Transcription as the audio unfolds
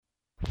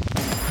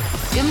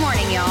Good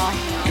morning,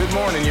 y'all. Good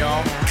morning,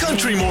 y'all.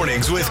 Country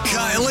Mornings with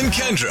Kyle and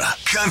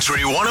Kendra.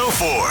 Country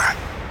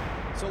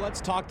 104. So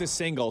let's talk the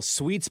single.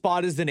 Sweet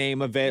Spot is the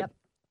name of it. Yep.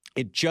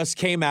 It just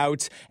came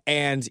out,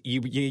 and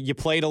you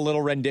played a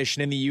little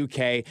rendition in the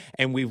UK,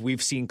 and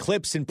we've seen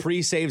clips and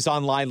pre-saves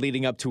online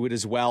leading up to it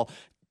as well.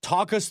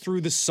 Talk us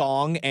through the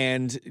song,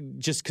 and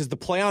just because the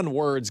play on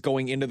words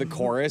going into the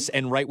chorus,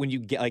 and right when you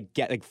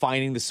get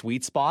finding the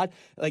sweet spot,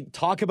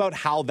 talk about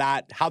how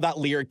that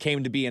lyric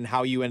came to be and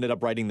how you ended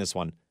up writing this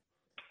one.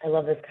 I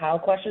love this Kyle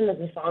question as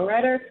a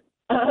songwriter.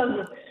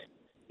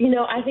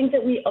 I think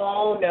that we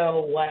all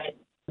know what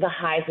the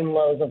highs and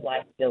lows of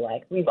life feel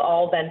like. We've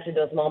all been through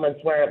those moments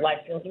where life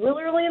feels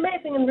really, really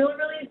amazing and really,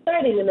 really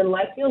exciting, and then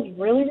life feels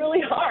really,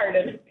 really hard,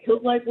 and it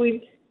feels like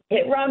we've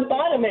hit rock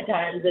bottom at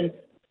times. And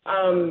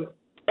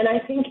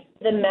I think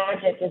the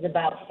magic is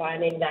about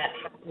finding that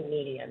happy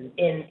medium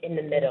in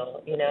the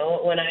middle. You know,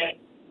 when I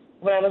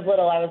was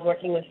little, I was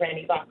working with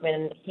Randy Bachman,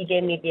 and he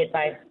gave me the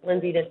advice,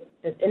 Lindsay,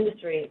 this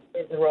industry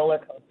is a roller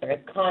coaster.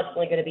 It's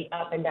constantly going to be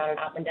up and down and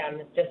up and down.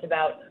 And it's just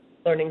about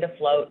learning to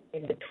float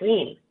in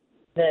between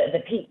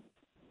the peaks.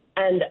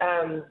 And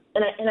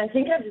I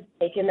think I've just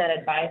taken that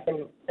advice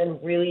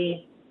and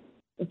really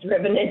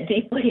driven it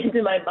deeply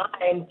into my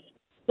mind,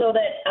 so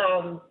that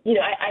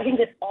I think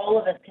that all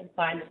of us can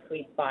find the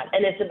sweet spot.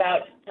 And it's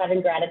about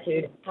having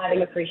gratitude,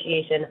 having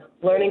appreciation,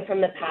 learning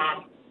from the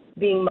past,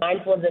 being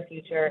mindful of the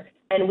future,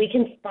 and we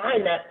can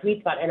find that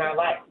sweet spot in our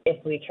life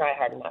if we try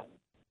hard enough.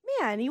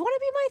 Man, you want to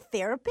be my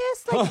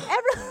therapist?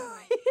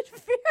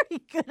 Very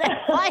good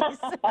advice.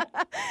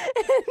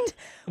 And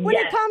when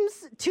it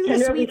comes to the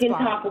sweet we can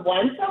spot, talk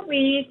once a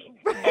week.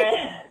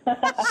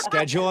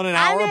 Scheduling an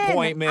hour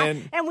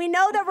appointment. And we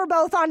know that we're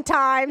both on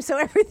time, so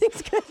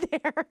everything's good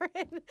there.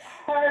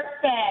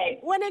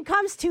 Perfect. When it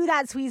comes to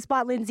that sweet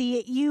spot,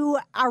 Lindsay, you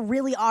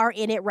really are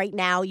in it right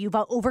now. You've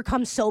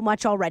overcome so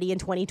much already in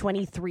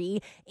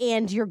 2023,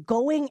 and you're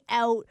going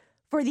out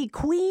for the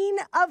Queen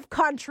of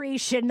Country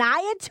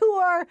Shania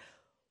tour.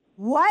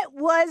 What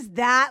was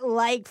that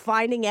like,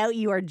 finding out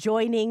you are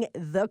joining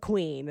the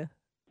Queen?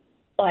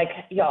 Like,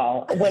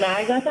 y'all, when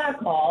I got that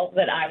call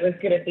that I was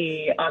going to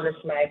be on the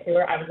Shania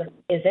tour, I was like,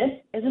 is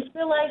this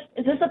real life?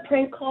 Is this a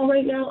prank call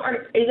right now?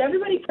 Is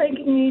everybody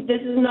pranking me?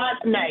 This is not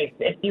nice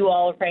if you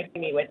all are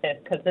pranking me with this,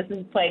 because this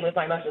is playing with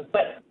my emotions.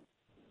 But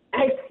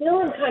I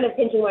still am kind of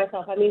pinching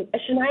myself. I mean,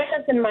 Shania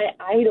has been my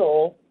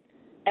idol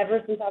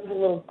ever since I was a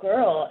little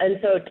girl. And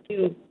so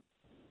to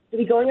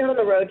be going out on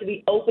the road, to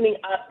be opening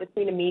up the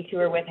Queen of Me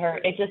tour with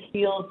her, it just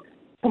feels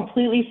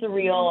completely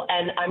surreal.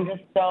 And I'm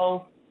just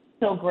so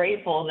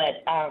grateful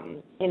that,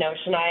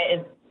 Shania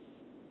is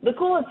the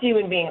coolest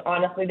human being,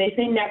 honestly. They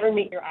say never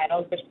meet your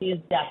idols, but she is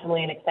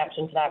definitely an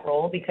exception to that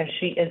rule, because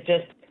she's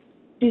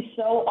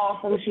so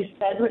awesome. She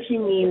says what she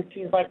means.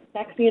 She's like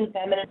sexy and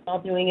feminine while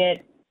doing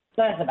it.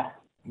 So that's the best.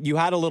 You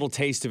had a little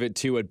taste of it,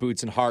 too, at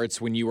Boots and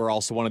Hearts when you were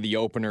also one of the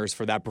openers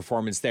for that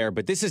performance there.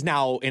 But this is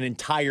now an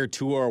entire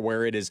tour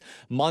where it is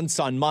months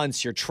on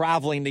months. You're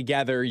traveling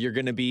together. You're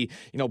going to be,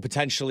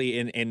 potentially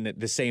in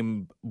the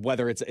same,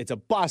 whether it's a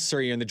bus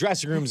or you're in the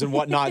dressing rooms and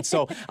whatnot.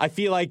 So I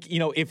feel like,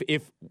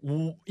 if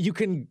you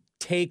can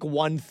take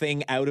one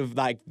thing out of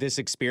this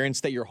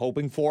experience that you're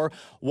hoping for,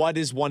 what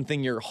is one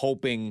thing you're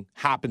hoping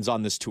happens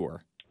on this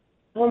tour?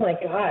 Oh, my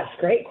gosh.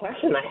 Great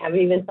question. I haven't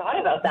even thought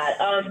about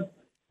that.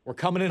 We're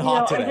coming in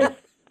hot today.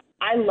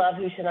 I love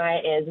who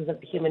Shania is as a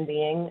human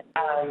being.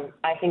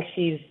 I think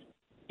she's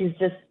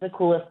just the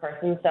coolest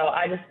person. So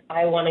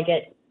I want to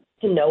get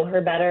to know her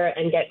better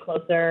and get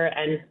closer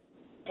and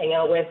hang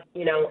out with,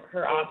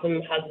 her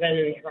awesome husband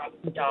and her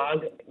awesome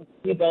dog.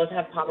 We both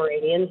have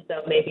Pomeranians,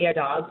 so maybe our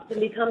dogs can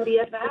become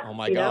BFFs. Oh,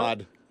 my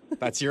God.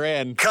 That's your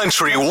end.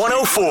 Country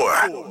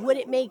 104. Would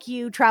it make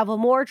you travel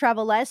more,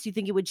 travel less? Do you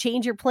think it would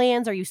change your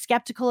plans? Are you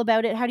skeptical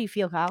about it? How do you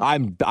feel, Kyle?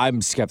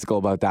 I'm skeptical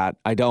about that.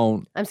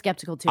 I'm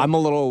skeptical too. I'm a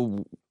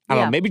little, I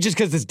don't know, maybe just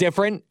because it's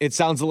different. It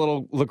sounds a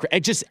little,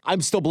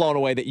 I'm still blown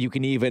away that you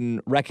can even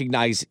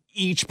recognize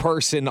each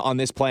person on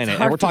this planet.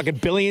 And we're talking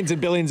billions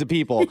and billions of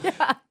people.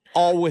 Yeah.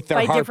 All with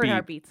their different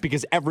heartbeats.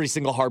 Because every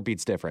single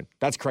heartbeat's different.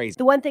 That's crazy.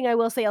 The one thing I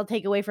will say I'll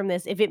take away from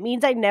this, if it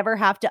means I never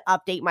have to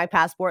update my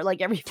passport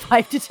every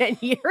 5 to 10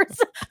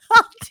 years,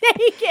 I'll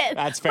take it.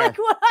 That's fair. 100%.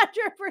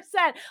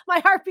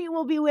 My heartbeat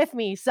will be with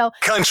me. So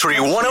Country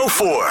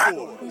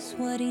 104.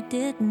 What he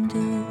didn't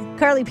do.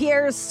 Carly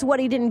Pierce, What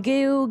He Didn't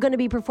Do, going to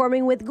be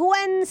performing with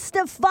Gwen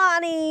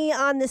Stefani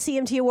on the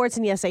CMT Awards.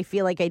 And yes, I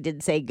feel like I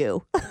did say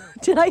goo.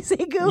 Did I say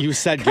goo? You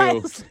said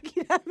Kyle's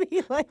looking at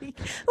me like, what did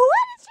you just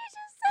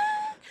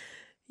say?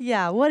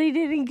 Yeah, What He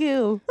Didn't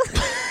Do.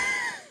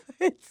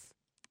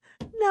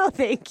 No,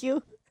 thank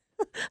you.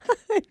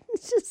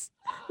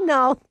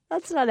 No,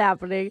 that's not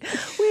happening.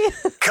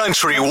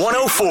 Country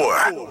 104.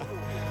 I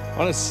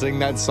want to sing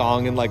that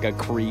song in a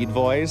Creed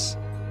voice.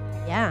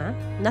 Yeah,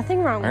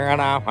 nothing wrong with that.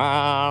 And I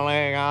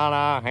finally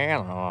got a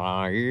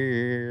handle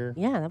here.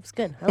 Yeah, that was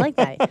good. I like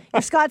that.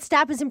 Your Scott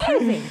Stapp is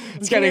improving.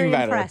 It's getting Very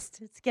better.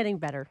 Impressed. It's getting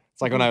better.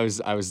 It's like when I was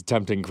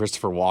attempting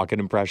Christopher Walken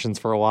impressions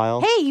for a while.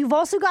 Hey, you've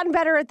also gotten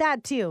better at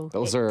that too.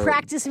 Those are-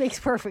 Practice makes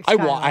perfect. I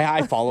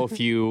Kyle. follow a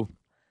few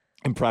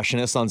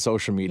impressionists on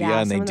social media, Yeah,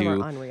 and some they of them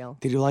do are unreal.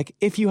 they do like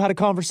if you had a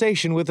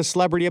conversation with a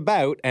celebrity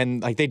about,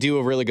 and like they do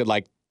a really good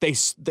like they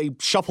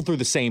shuffle through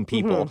the same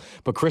people.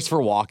 But Christopher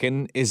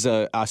Walken is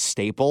a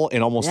staple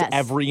in almost Yes.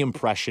 every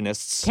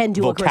impressionist's Can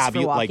do a Christopher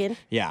vocabulary. Walken? Like,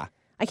 yeah.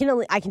 I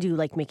can do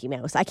like Mickey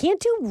Mouse. I can't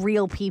do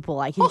real people.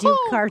 I can do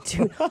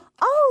cartoon.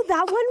 Oh,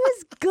 that one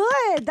was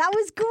good. That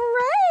was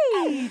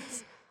great.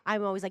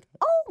 I'm always like,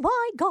 oh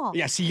my God.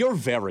 Yeah, see, you're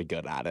very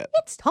good at it.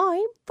 It's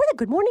time for the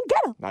Good Morning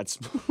Ghetto. That's.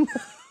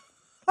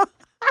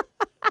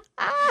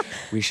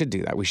 We should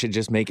do that. We should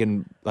just make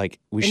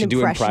we should do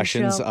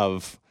impression impressions show?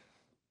 of.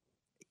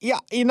 Yeah,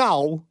 you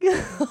know.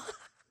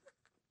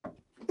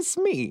 It's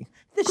me.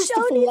 The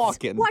Christopher show needs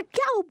Walken. more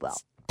cowbell.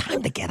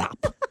 Time to get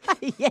up.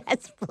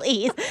 Yes,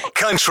 please.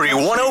 Country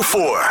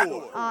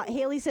 104.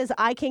 Haley says,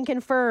 I can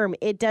confirm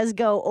it does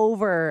go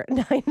over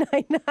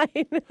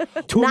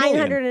 999. 2 million.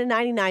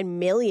 999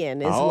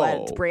 million is Oh.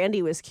 what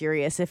Brandy was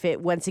curious if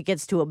it once it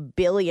gets to a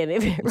billion.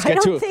 If it, Let's I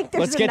get don't to- think there's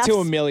let's get to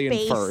enough a million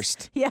space.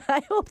 first. Yeah,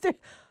 I hope there.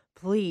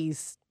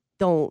 Please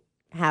don't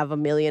have a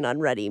million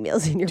unread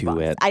emails in your Do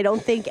box. it. I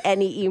don't think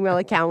any email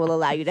account will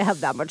allow you to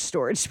have that much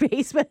storage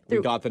space. But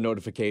We got the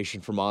notification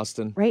from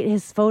Austin. right,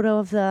 his photo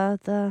of the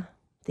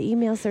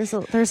emails.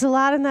 There's a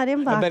lot in that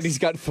inbox. I bet he's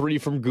got 3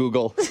 from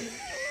Google.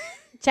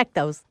 Check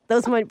those.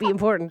 Those might be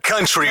important.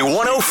 Country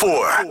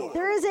 104.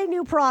 There is a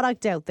new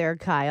product out there,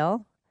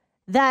 Kyle,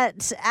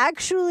 that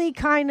actually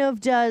kind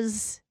of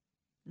does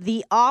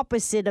the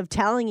opposite of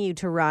telling you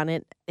to run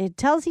it. It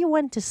tells you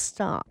when to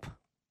stop.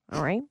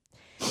 All right?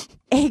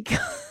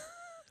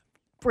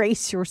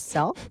 Brace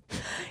yourself.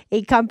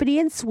 A company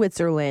in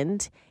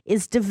Switzerland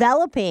is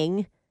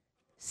developing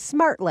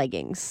smart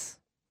leggings.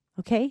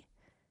 Okay?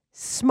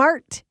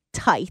 Smart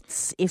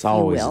tights, if It's you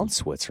always will. in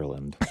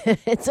Switzerland.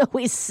 It's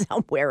always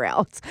somewhere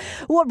else.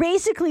 Well,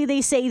 basically,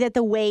 they say that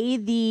the way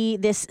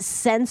this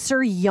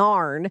sensor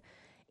yarn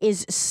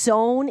is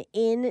sewn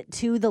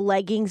into the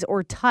leggings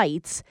or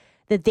tights,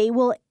 that they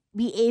will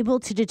be able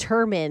to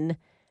determine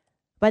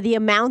by the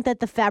amount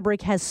that the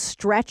fabric has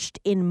stretched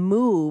and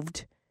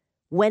moved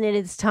when it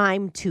is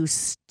time to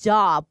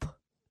stop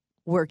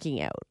working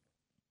out.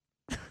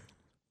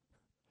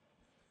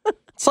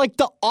 It's like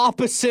the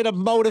opposite of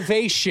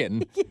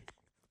motivation.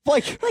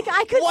 Like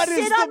I could what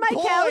is sit on the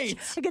my couch. point?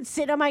 I could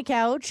sit on my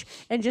couch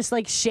and just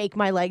like shake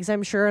my legs,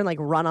 I'm sure, and like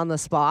run on the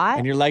spot.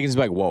 And your leggings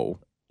be like, whoa.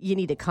 You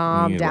need to You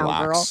calm need to down,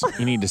 relax. girl.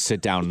 You need to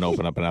sit down and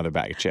open up another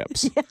bag of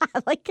chips.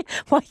 like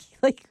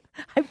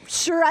I'm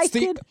sure I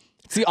could.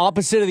 It's the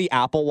opposite of the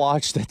Apple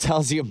Watch that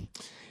tells you,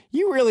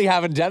 you really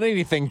haven't done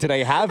anything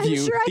today, have you?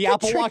 sure I The could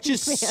Apple trick Watch you,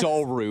 is man.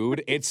 so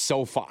rude. It's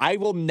so fun. I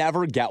will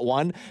never get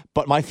one,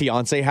 but my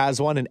fiance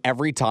has one, and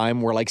every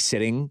time we're like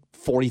sitting,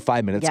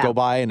 45 minutes Yeah. go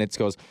by, and it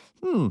goes,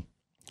 haven't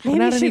Maybe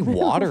had any should-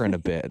 water in a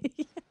bit.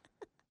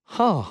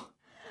 Huh.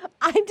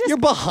 I'm just. You're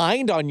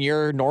behind on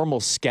your normal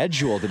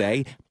schedule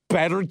today.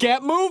 Better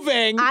get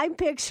moving. I'm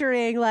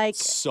picturing like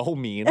So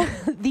mean.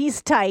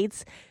 these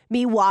tights,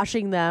 me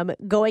washing them,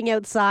 going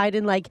outside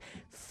and like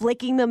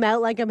flicking them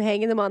out like I'm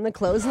hanging them on the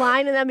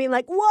clothesline, and then being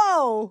like,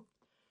 "Whoa,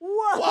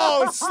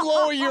 Whoa,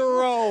 slow your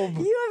robe.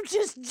 you have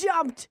just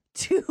jumped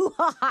too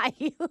high.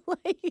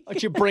 Like, Why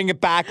don't you bring it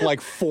back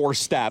like 4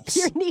 steps?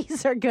 your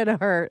knees are gonna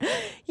hurt."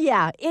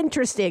 Yeah,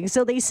 interesting.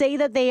 So they say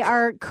that they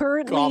are Calm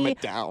currently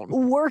it down.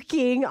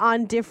 working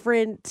on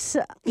different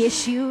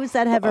issues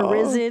that have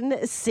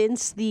arisen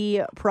since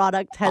the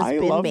product has I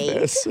been love made.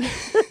 this.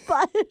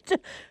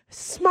 But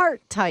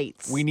smart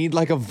tights. We need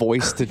like a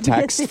voice to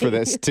text for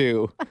this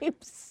too.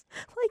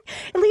 Like,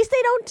 at least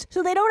they don't.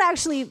 So they don't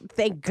actually.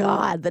 Thank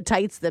God, the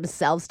tights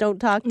themselves don't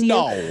talk to you.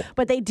 No.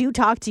 But they do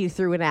talk to you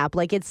through an app.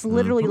 Like it's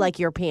literally like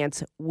your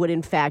pants would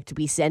in fact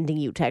be sending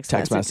you text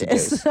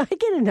messages. I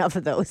get enough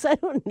of those. I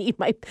don't need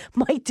my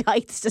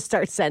tights to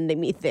start sending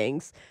me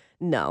things.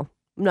 No,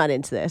 I'm not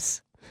into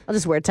this. I'll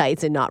just wear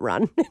tights and not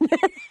run.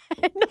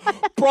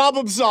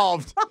 Problem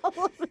solved.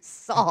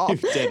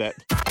 Solved. You did it.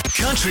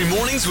 Country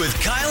Mornings with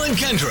Kyle and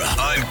Kendra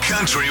on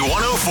Country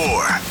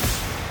 104.